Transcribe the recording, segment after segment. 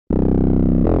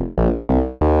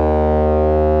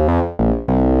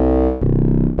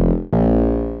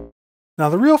Now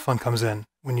the real fun comes in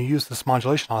when you use this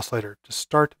modulation oscillator to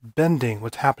start bending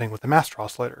what's happening with the master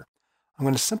oscillator. I'm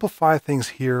going to simplify things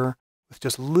here with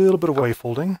just a little bit of wave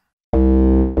folding.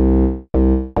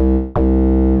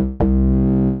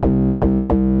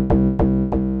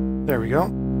 There we go.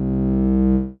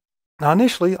 Now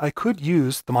initially I could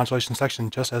use the modulation section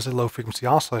just as a low frequency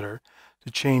oscillator to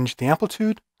change the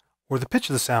amplitude or the pitch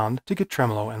of the sound to get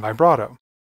tremolo and vibrato.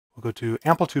 We'll go to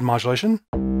amplitude modulation,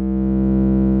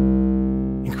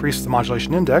 increase the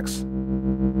modulation index,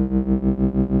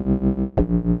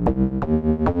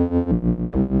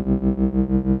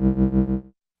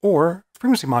 or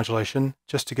frequency modulation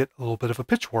just to get a little bit of a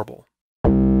pitch warble.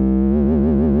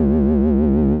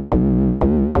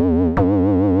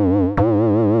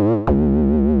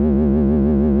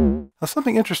 Now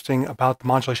something interesting about the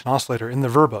modulation oscillator in the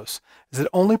Verbos is it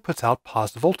only puts out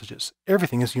positive voltages.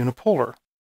 Everything is unipolar.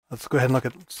 Let's go ahead and look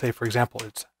at, say for example,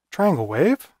 it's triangle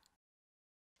wave.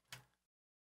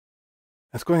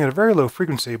 It's going at a very low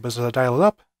frequency, but as I dial it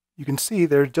up, you can see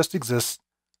there just exists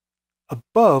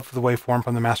above the waveform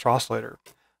from the master oscillator.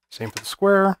 Same for the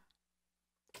square,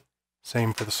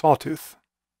 same for the sawtooth.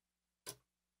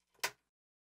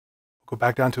 We'll go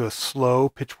back down to a slow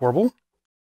pitch warble.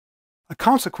 A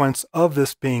consequence of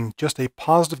this being just a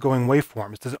positive going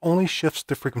waveform is that it only shifts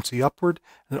the frequency upward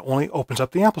and it only opens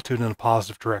up the amplitude in a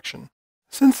positive direction.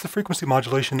 Since the frequency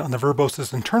modulation on the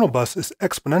Verbos' internal bus is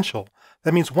exponential,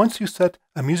 that means once you set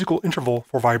a musical interval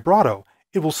for vibrato,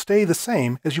 it will stay the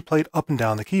same as you play it up and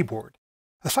down the keyboard.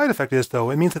 A side effect is,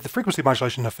 though, it means that the frequency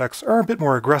modulation effects are a bit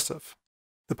more aggressive.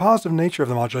 The positive nature of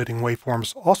the modulating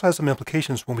waveforms also has some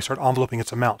implications when we start enveloping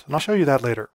its amount, and I'll show you that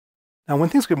later. Now, when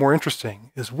things get more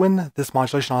interesting is when this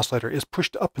modulation oscillator is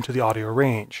pushed up into the audio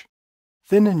range.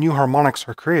 Then new harmonics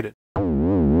are created.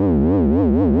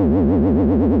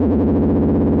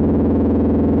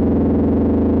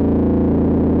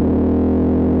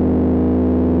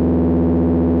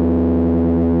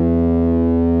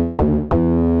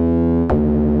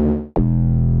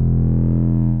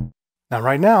 Now,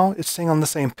 right now, it's staying on the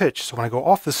same pitch, so when I go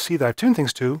off this C that I've tuned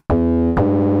things to,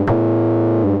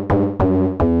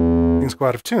 things go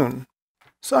out of tune.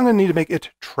 So I'm going to need to make it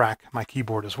track my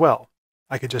keyboard as well.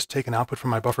 I could just take an output from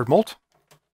my buffered mult,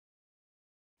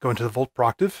 go into the volt per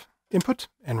octave input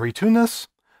and retune this,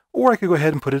 or I could go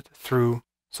ahead and put it through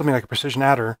something like a precision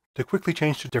adder to quickly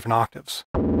change to different octaves.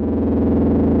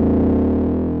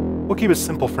 We'll keep it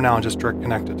simple for now and just direct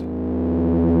connect it.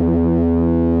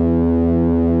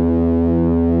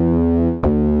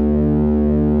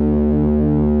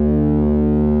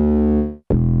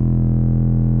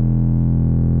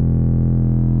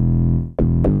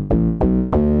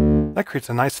 That creates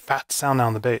a nice fat sound now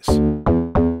on the bass.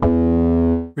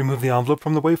 Remove the envelope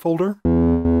from the wave folder.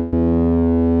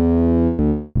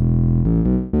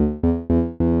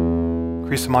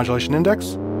 Increase the modulation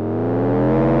index.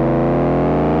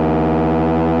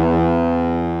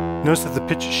 Notice that the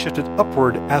pitch shifted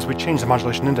upward as we changed the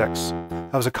modulation index.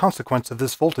 That was a consequence of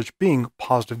this voltage being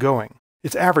positive going.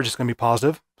 Its average is going to be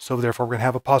positive, so therefore we're going to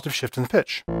have a positive shift in the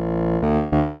pitch.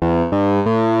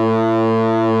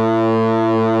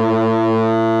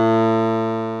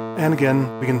 And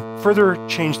again, we can further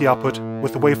change the output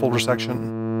with the wave folder section.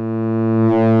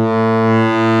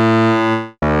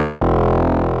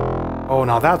 Oh,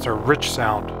 now that's a rich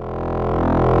sound. A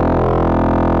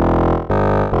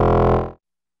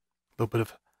little bit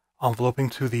of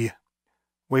enveloping to the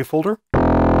wave folder. A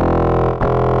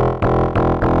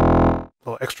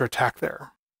little extra attack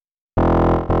there.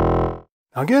 Now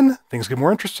again, things get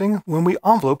more interesting when we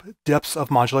envelope depths of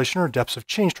modulation or depths of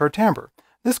change to our timbre.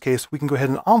 In this case, we can go ahead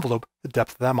and envelope the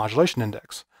depth of that modulation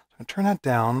index. So I'm going to turn that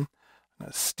down. I'm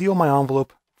going to steal my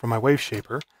envelope from my wave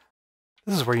shaper.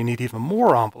 This is where you need even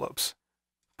more envelopes.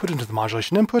 Put into the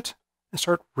modulation input and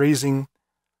start raising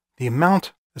the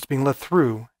amount that's being let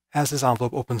through as this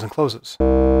envelope opens and closes.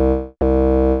 I'll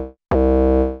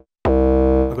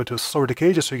go to a slower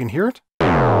decay just so you can hear it.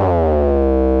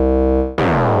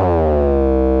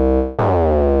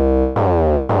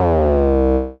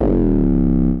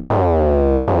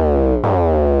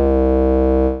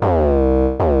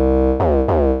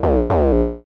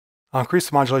 I'll increase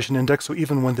the modulation index so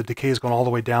even when the decay is going all the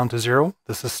way down to 0,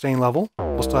 the sustain level,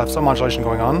 we'll still have some modulation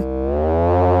going on.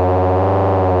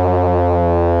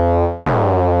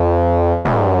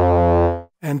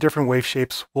 And different wave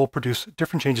shapes will produce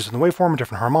different changes in the waveform and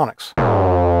different harmonics.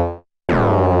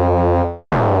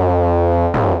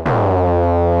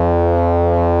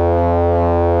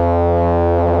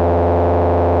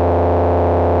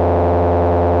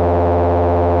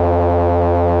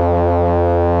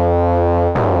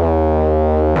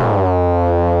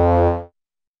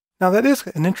 Now that is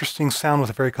an interesting sound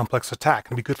with a very complex attack,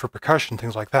 and be good for percussion,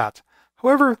 things like that.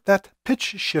 However, that pitch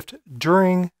shift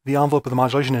during the envelope of the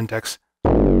modulation index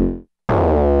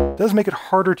does make it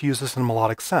harder to use this in a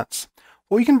melodic sense.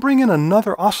 Well, you can bring in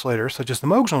another oscillator, such as the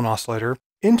mogollon oscillator,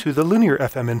 into the linear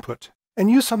FM input,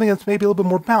 and use something that's maybe a little bit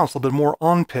more balanced, a little bit more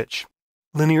on pitch.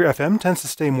 Linear FM tends to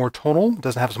stay more tonal,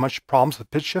 doesn't have as much problems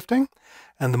with pitch shifting,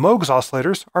 and the mogs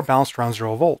oscillators are balanced around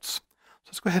 0 volts. So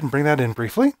let's go ahead and bring that in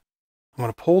briefly. I'm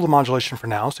going to pull the modulation for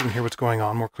now so you can hear what's going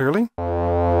on more clearly.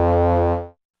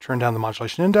 Turn down the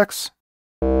modulation index.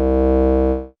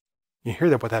 You hear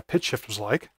that what that pitch shift was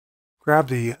like. Grab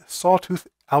the sawtooth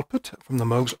output from the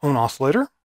Moog's own oscillator,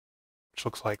 which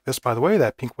looks like this, by the way,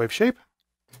 that pink wave shape,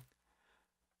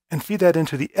 and feed that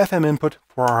into the FM input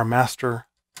for our master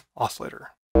oscillator.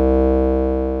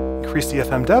 Increase the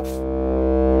FM depth.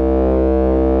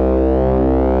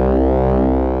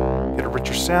 Get a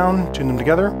richer sound, tune them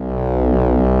together.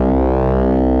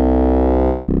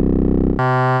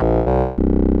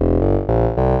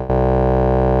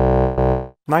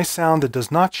 Nice sound that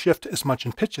does not shift as much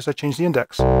in pitch as I change the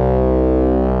index.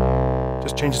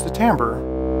 Just changes the timbre.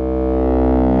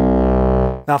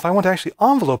 Now if I want to actually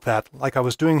envelope that, like I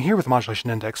was doing here with the modulation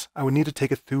index, I would need to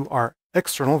take it through our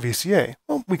external VCA.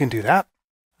 Well, we can do that.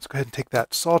 Let's go ahead and take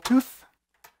that sawtooth,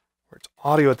 where it's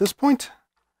audio at this point,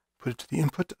 put it to the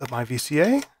input of my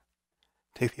VCA,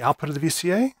 take the output of the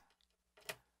VCA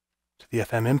to the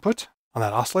FM input on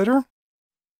that oscillator.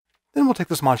 Then we'll take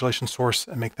this modulation source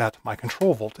and make that my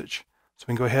control voltage. So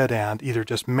we can go ahead and either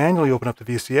just manually open up the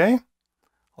VCA.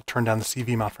 I'll turn down the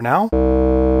CV mount for now.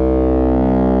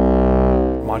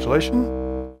 Modulation,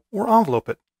 or envelope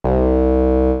it.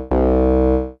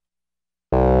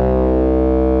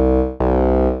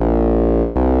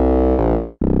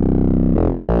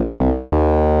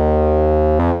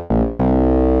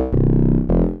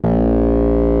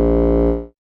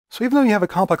 So even though you have a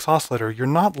complex oscillator, you're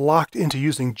not locked into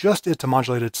using just it to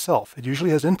modulate itself. It usually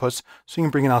has inputs, so you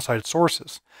can bring in outside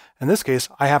sources. In this case,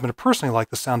 I happen to personally like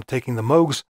the sound of taking the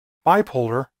Moog's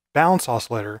bipolar balance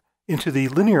oscillator into the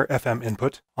linear FM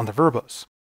input on the Verbos.